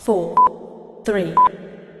4, 3,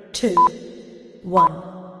 2, 1,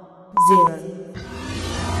 0.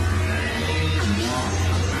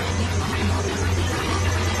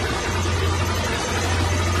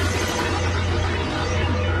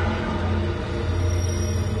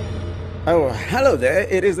 Oh, hello there.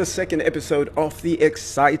 It is the second episode of the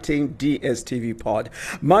exciting DSTV pod.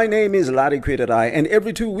 My name is Larry Kwetadai, and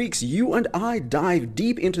every 2 weeks, you and I dive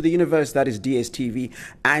deep into the universe that is DSTV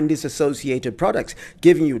and its associated products,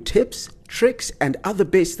 giving you tips, tricks, and other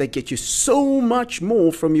bits that get you so much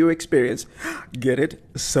more from your experience. Get it?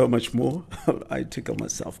 So much more? I tickle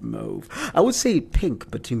myself, mauve. I would say pink,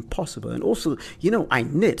 but impossible. And also, I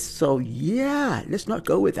knit, so yeah, let's not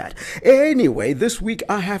go with that. Anyway, this week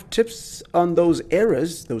I have tips on those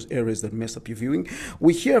errors that mess up your viewing.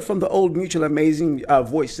 We hear from the old Mutual Amazing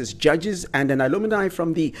Voices judges, and an alumni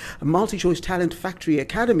from the Multi-Choice Talent Factory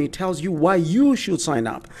Academy tells you why you should sign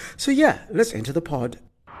up. So yeah, let's enter the pod.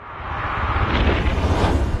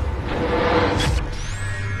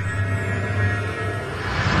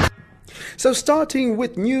 So starting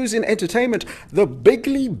with news and entertainment, the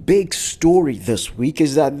big story this week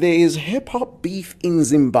is that there is hip-hop beef in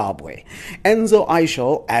Zimbabwe. Enzo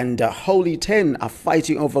Ishol and Holy Ten are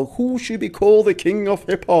fighting over who should be called the king of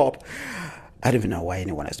hip-hop. I don't even know why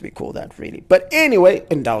anyone has to be called that, really. But anyway,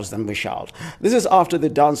 indulge them, we shall. This is after the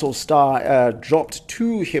dancehall star dropped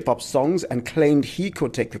 2 hip-hop songs and claimed he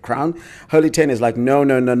could take the crown. Holy Ten is like,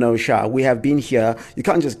 no, Shah. We have been here. You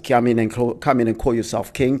can't just come in and call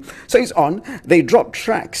yourself king. So he's on. They dropped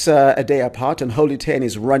tracks a day apart, and Holy Ten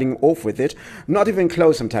is running off with it. Not even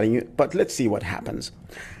close, I'm telling you. But let's see what happens.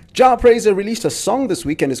 Jah Prayzah released a song this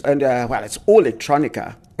week, and it's all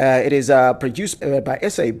electronica. It is produced by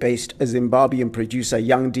SA-based Zimbabwean producer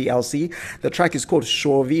Young DLC. The track is called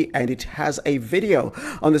Shovi, and it has a video.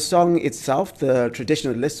 On the song itself, the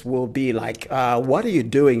traditionalists will be like, what are you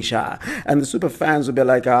doing, Shah? And the super fans will be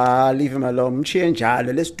like, leave him alone,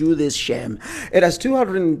 let's do this, Shem. It has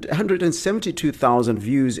 172,000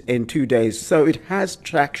 views in 2 days, so it has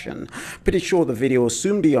traction. Pretty sure the video will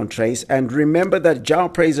soon be on Trace. And remember that Jah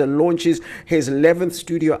Prayzah launches his 11th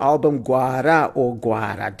studio album, Gwara or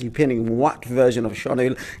Gwara, depending on what version of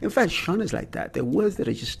Shona. In fact, Shona is like that. The words that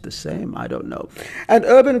are just the same. I don't know. And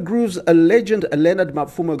Urban Groove's legend Leonard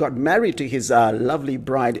Mapfumo got married to his lovely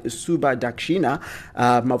bride Suba Dakshina.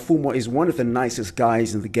 Mapfumo is one of the nicest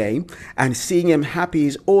guys in the game, and seeing him happy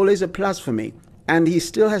is always a plus for me. And he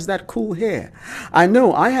still has that cool hair. I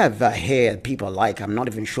know I have hair people like. I'm not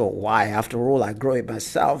even sure why. After all, I grow it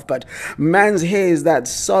myself. But man's hair is that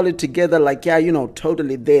solid together, like,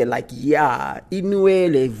 totally there. Like,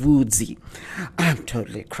 Inuele Vudzi. I'm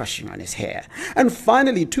totally crushing on his hair. And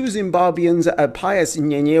finally, 2 Zimbabweans, Pius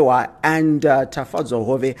Nyenyewa and Tafadzo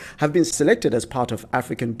Hove, have been selected as part of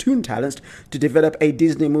African Toon Talents to develop a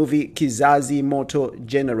Disney movie, Kizazi Moto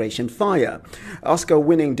Generation Fire.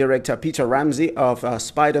 Oscar-winning director Peter Ramsey of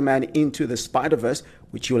Spider-Man Into the Spider-Verse,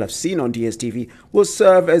 which you'll have seen on DSTV, will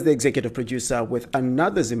serve as the executive producer, with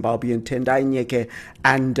another Zimbabwean, Tendai Nyeke,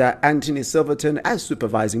 and Anthony Silverton as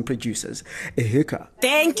supervising producers. Ehika.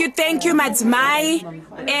 Thank you, madzimai.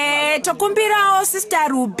 Tokumbirawo Sister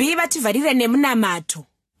Ruby vativharire nemunamato.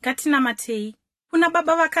 Ngatinamatei. Kuna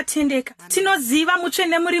baba vakatendeka. Tinoziva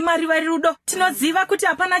mutsvene muri Mwari vari rudo. Tinoziva kuti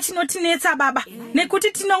hapana chinotinetsa baba.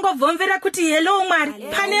 Nekuti tinongovhomvera kuti hello Mwari.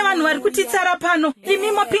 Pane vanhu vari kutitsara pano.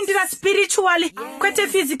 Imi mopindira spiritually, kwete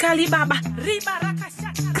physically baba. Riba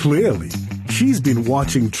rakashata. Clearly, she's been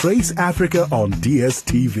watching Trace Africa on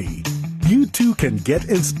DSTV. You too can get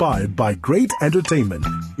inspired by great entertainment,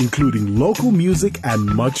 including local music and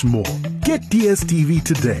much more. Get DSTV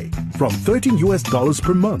today from $13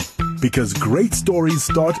 per month, because great stories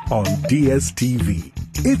start on DSTV.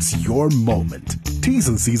 It's your moment. T's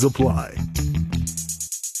and C's apply.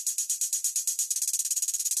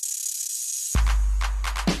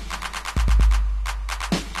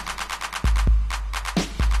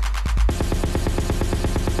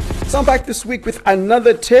 So I'm back this week with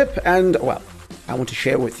another tip, and I want to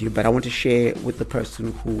share with you, but I want to share with the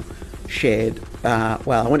person who shared, I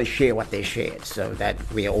want to share what they shared so that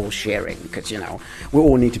we're all sharing, because, we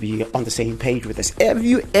all need to be on the same page with this. Have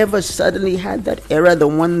you ever suddenly had that error, the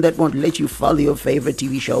one that won't let you follow your favorite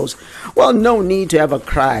TV shows? Well, no need to have a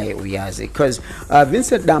cry, Uyazi, because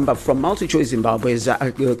Vincent Damba from MultiChoice Zimbabwe's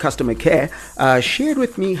customer care shared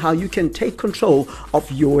with me how you can take control of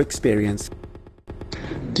your experience.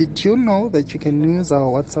 Did you know that you can use our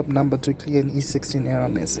WhatsApp number to clear an E16 error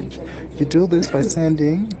message? You do this by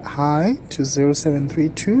sending hi to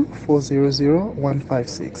 0732 400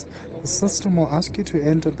 156. The system will ask you to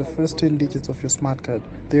enter the first 10 digits of your smart card.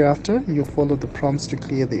 Thereafter, you follow the prompts to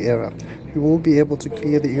clear the error. You will be able to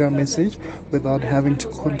clear the error message without having to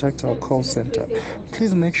contact our call center.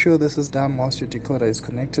 Please make sure this is done whilst your decoder is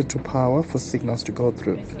connected to power for signals to go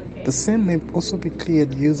through. The SIM may also be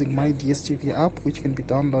cleared using My DSTV app, which can be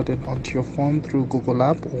downloaded onto your phone through Google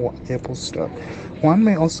App or Apple Store. One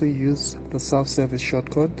may also use the self-service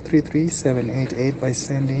shortcode 33788 by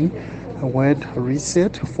sending a word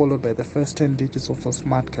reset followed by the first 10 digits of the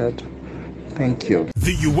smart card. Thank you.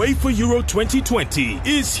 The UEFA Euro 2020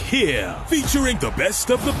 is here, featuring the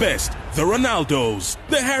best of the best, the Ronaldos,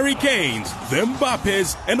 the Harry Kanes, the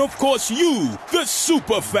Mbappes, and of course you, the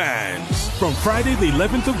super fans. From Friday the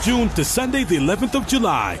 11th of June to Sunday the 11th of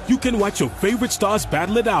July, you can watch your favorite stars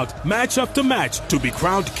battle it out, match after match, to be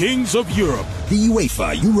crowned kings of Europe. The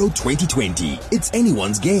UEFA Euro 2020. It's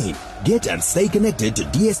anyone's game. Get and stay connected to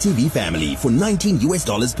DSTV Family for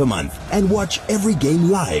 $19 per month and watch every game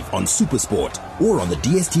live on SuperSport or on the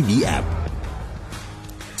DSTV app.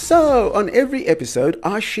 So, on every episode,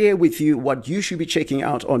 I share with you what you should be checking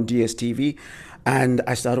out on DSTV. And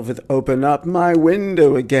I start off with open up my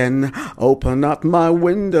window again, open up my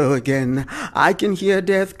window again. I can hear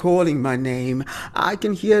death calling my name, I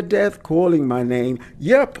can hear death calling my name.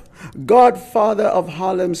 Yep, Godfather of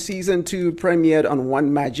Harlem Season 2 premiered on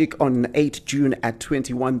One Magic on 8 June at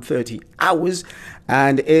 21:30 hours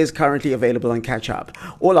and is currently available on Catch Up.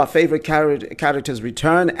 All our favorite characters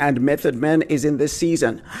return and Method Man is in this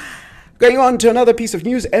season. Going on to another piece of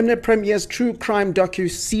news, Mnet premieres true crime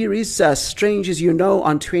docu-series Strange As You Know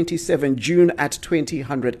on 27 June at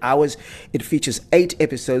 2000 hours. It features 8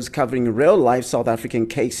 episodes covering real-life South African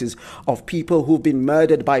cases of people who've been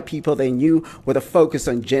murdered by people they knew, with a focus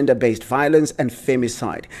on gender-based violence and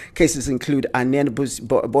femicide. Cases include Anen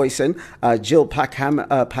Boysen, Jill Packham,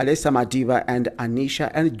 Palesa Madiba, and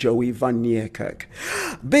Anisha and Joey Van Niekerk.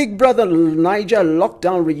 Big Brother Niger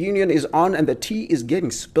lockdown reunion is on and the tea is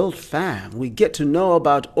getting spilled fast. We get to know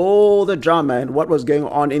about all the drama and what was going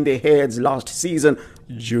on in their heads last season,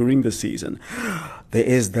 during the season. There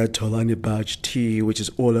is the Tolani Baj tea, which is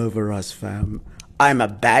all over us, fam. I'm a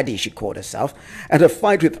baddie, she called herself, and a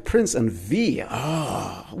fight with Prince and V.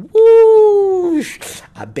 Whoosh,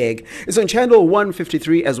 I beg. It's on channel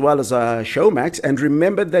 153 as well as Showmax. And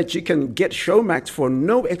remember that you can get Showmax for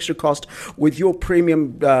no extra cost with your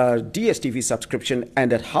premium DSTV subscription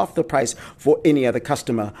and at half the price for any other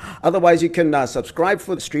customer. Otherwise, you can subscribe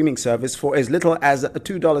for the streaming service for as little as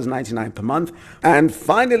 $2.99 per month. And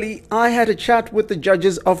finally, I had a chat with the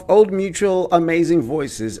judges of Old Mutual Amazing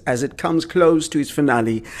Voices as it comes close to its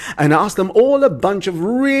finale and asked them all a bunch of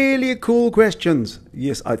really cool questions.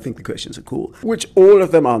 Yes, I think the questions are cool, which all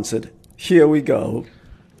of them answered. Here we go.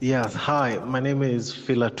 Yes, hi, my name is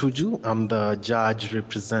Phila Tuju. I'm the judge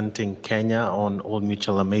representing Kenya on Old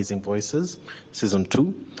Mutual Amazing Voices, Season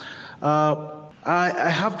 2. I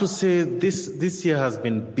have to say this year has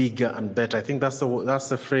been bigger and better. I think that's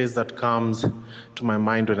the phrase that comes to my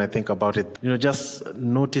mind when I think about it. You know, just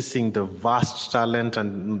noticing the vast talent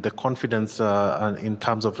and the confidence in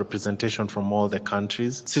terms of representation from all the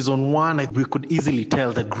countries. Season 1, we could easily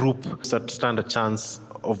tell the group that stand a chance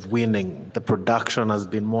of winning. The production has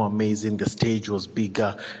been more amazing. The stage was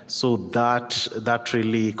bigger. So that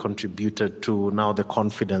really contributed to now the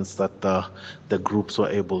confidence that the groups were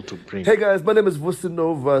able to bring. Hey guys, my name is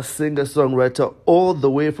Vusinova, singer-songwriter all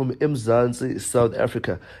the way from Mzansi, South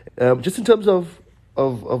Africa. Just in terms of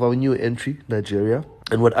our new entry, Nigeria,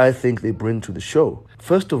 and what I think they bring to the show.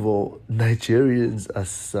 First of all, Nigerians are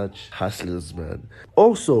such hustlers, man.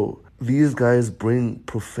 Also, these guys bring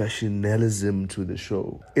professionalism to the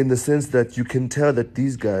show, in the sense that you can tell that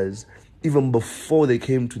these guys, even before they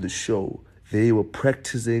came to the show, they were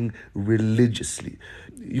practicing religiously.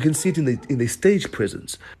 You can see it in their stage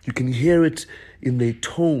presence. You can hear it in their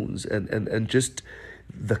tones and just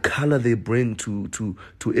the color they bring to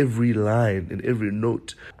every line and every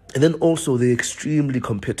note. And then also they're extremely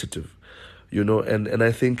competitive, you know, and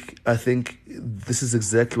I think this is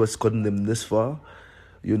exactly what's gotten them this far.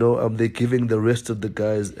 You know, they're giving the rest of the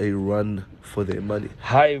guys a run for their money.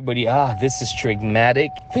 Hi, everybody. This is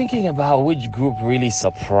Trigmatic. Thinking about which group really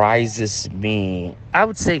surprises me, I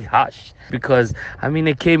would say Hush. Because, I mean,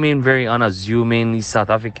 they came in very unassuming. These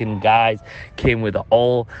South African guys came with an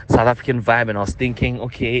all South African vibe. And I was thinking,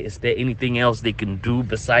 okay, is there anything else they can do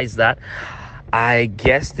besides that? I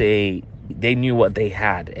guess they knew what they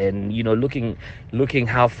had, and you know, looking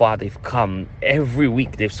how far they've come, every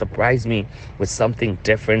week they've surprised me with something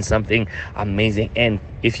different, something amazing. And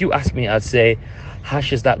if you ask me, I'd say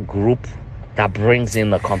Hush is that group that brings in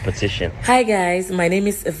the competition. Hi guys, my name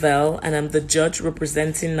is Evel and I'm the judge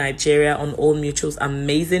representing Nigeria on All Mutual's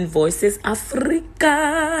Amazing Voices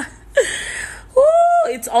Africa. Woo,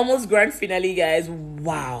 it's almost grand finale, guys.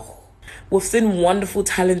 Wow. We've seen wonderful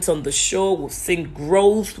talent on the show. We've seen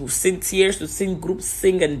growth, we've seen tears, we've seen groups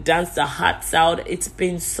sing and dance their hearts out. It's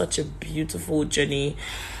been such a beautiful journey.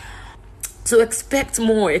 So expect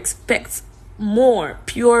more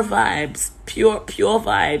pure vibes, pure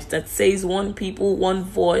vibes that says one people, one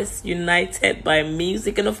voice, united by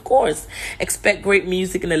music. And of course, expect great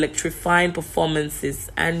music and electrifying performances.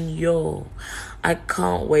 And I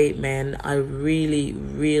can't wait, man. I really,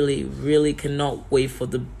 really, really cannot wait for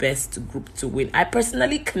the best group to win. I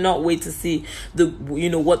personally cannot wait to see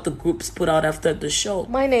what the groups put out after the show.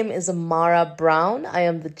 My name is Amara Brown. I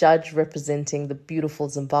am the judge representing the beautiful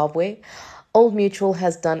Zimbabwe. Old Mutual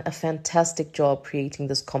has done a fantastic job creating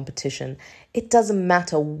this competition. It doesn't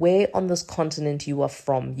matter where on this continent you are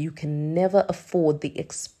from, you can never afford the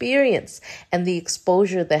experience and the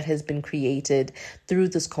exposure that has been created through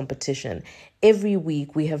this competition. Every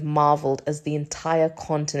week we have marveled as the entire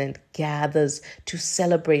continent gathers to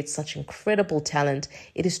celebrate such incredible talent.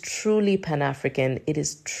 It is truly Pan-African. It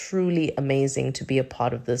is truly amazing to be a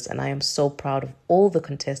part of this, and I am so proud of all the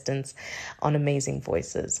contestants on Amazing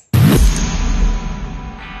Voices.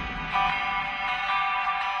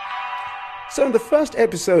 So in the first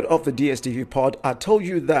episode of the DSTV pod, I told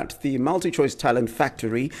you that the MultiChoice Talent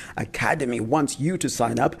Factory Academy wants you to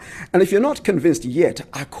sign up. And if you're not convinced yet,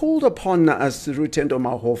 I called upon Rutendo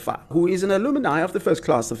Mahofa, who is an alumni of the first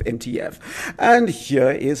class of MTF. And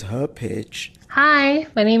here is her pitch. Hi,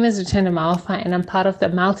 my name is Rutendo Mahofa and I'm part of the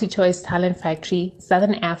MultiChoice Talent Factory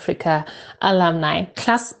Southern Africa alumni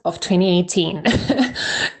class of 2018.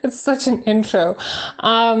 It's such an intro.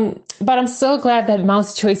 But I'm so glad that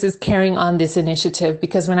MultiChoice is carrying on this initiative,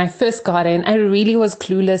 because when I first got in, I really was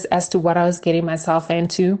clueless as to what I was getting myself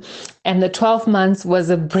into. And the 12 months was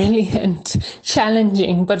a brilliant,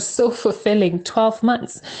 challenging, but so fulfilling 12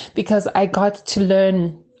 months, because I got to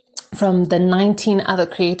learn from the 19 other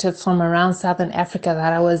creatives from around Southern Africa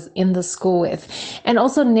that I was in the school with, and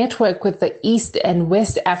also network with the East and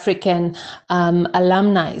West African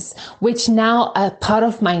alumni, which now are part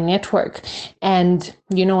of my network. And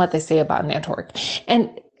you know what they say about network. And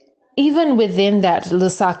even within that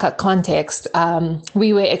Lusaka context,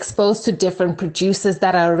 we were exposed to different producers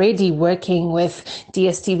that are already working with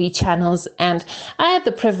DSTV channels. And I had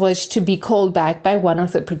the privilege to be called back by one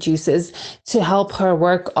of the producers to help her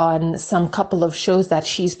work on some couple of shows that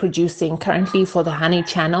she's producing currently for the Honey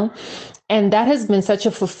channel. And that has been such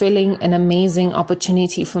a fulfilling and amazing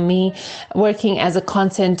opportunity for me, working as a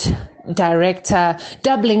content director,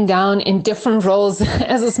 doubling down in different roles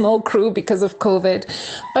as a small crew because of COVID.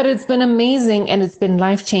 But it's been amazing and it's been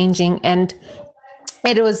life-changing, and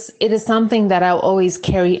it is something that I'll always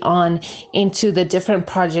carry on into the different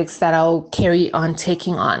projects that I'll carry on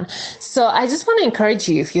taking on. So I just want to encourage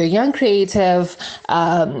you, if you're a young creative,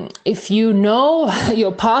 if you know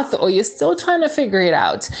your path or you're still trying to figure it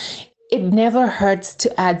out, it never hurts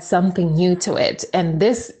to add something new to it. And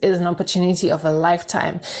this is an opportunity of a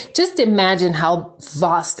lifetime. Just imagine how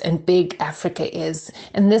vast and big Africa is.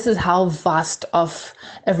 And this is how vast of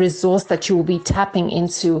a resource that you will be tapping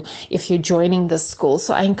into if you're joining this school.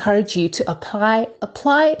 So I encourage you to apply.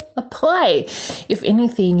 If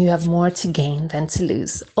anything, you have more to gain than to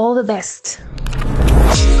lose. All the best.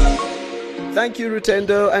 Thank you,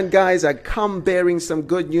 Rutendo. And guys, I come bearing some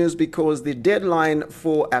good news, because the deadline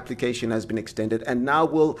for application has been extended and now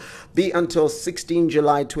will be until 16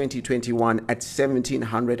 July 2021 at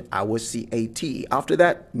 1700 hours CAT. After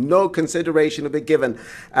that, no consideration will be given.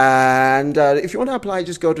 And if you want to apply,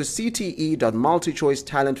 just go to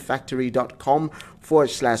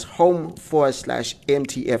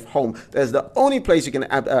cte.multichoicetalentfactory.com/home/MTF home. That's the only place you can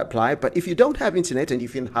apply. But if you don't have internet and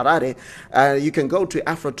if you're in Harare, you can go to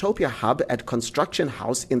Afrotopia Hub at Construction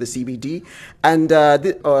House in the CBD. And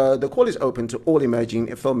the call is open to all emerging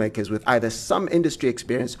filmmakers with either some industry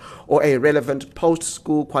experience or a relevant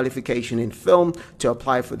post-school qualification in film to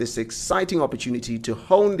apply for this exciting opportunity to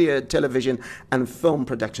hone their television and film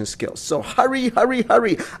production skills. So hurry. I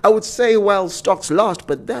would say while stocks last,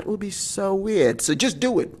 but that would be so weird. So just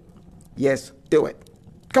do it. Yes, do it.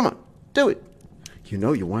 Come on, do it. You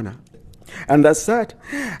know you wanna. And that's that.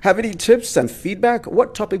 Have any tips and feedback?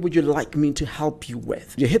 What topic would you like me to help you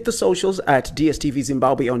with? You hit the socials at DSTV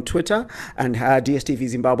Zimbabwe on Twitter and DSTV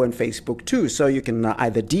Zimbabwe on Facebook too. So you can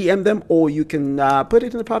either DM them or you can put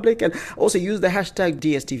it in the public, and also use the hashtag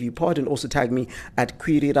DSTV Pod, and also tag me at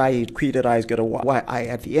Kwirirai. Kwirirai is got a Y-I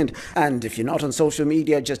at the end. And if you're not on social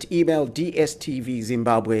media, just email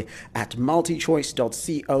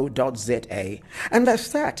dstvzimbabwe@multichoice.co.za. And that's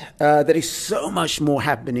that. There is so much more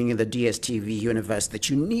happening in the DSTV universe that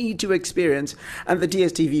you need to experience, and the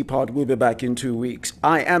DSTV Pod will be back in 2 weeks.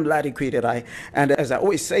 I am Larry Kwirirai, and as I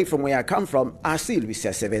always say from where I come from, Asilvi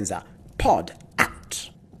Sevenza. Pod out.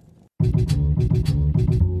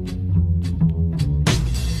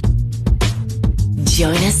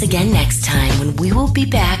 Join us again next time when we will be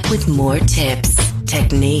back with more tips,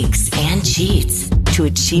 techniques, and cheats to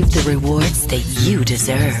achieve the rewards that you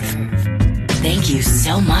deserve. Thank you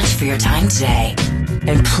so much for your time today.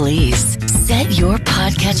 And please set your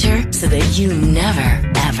podcatcher so that you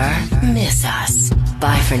never, ever miss us.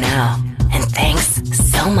 Bye for now. And thanks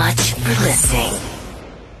so much for listening.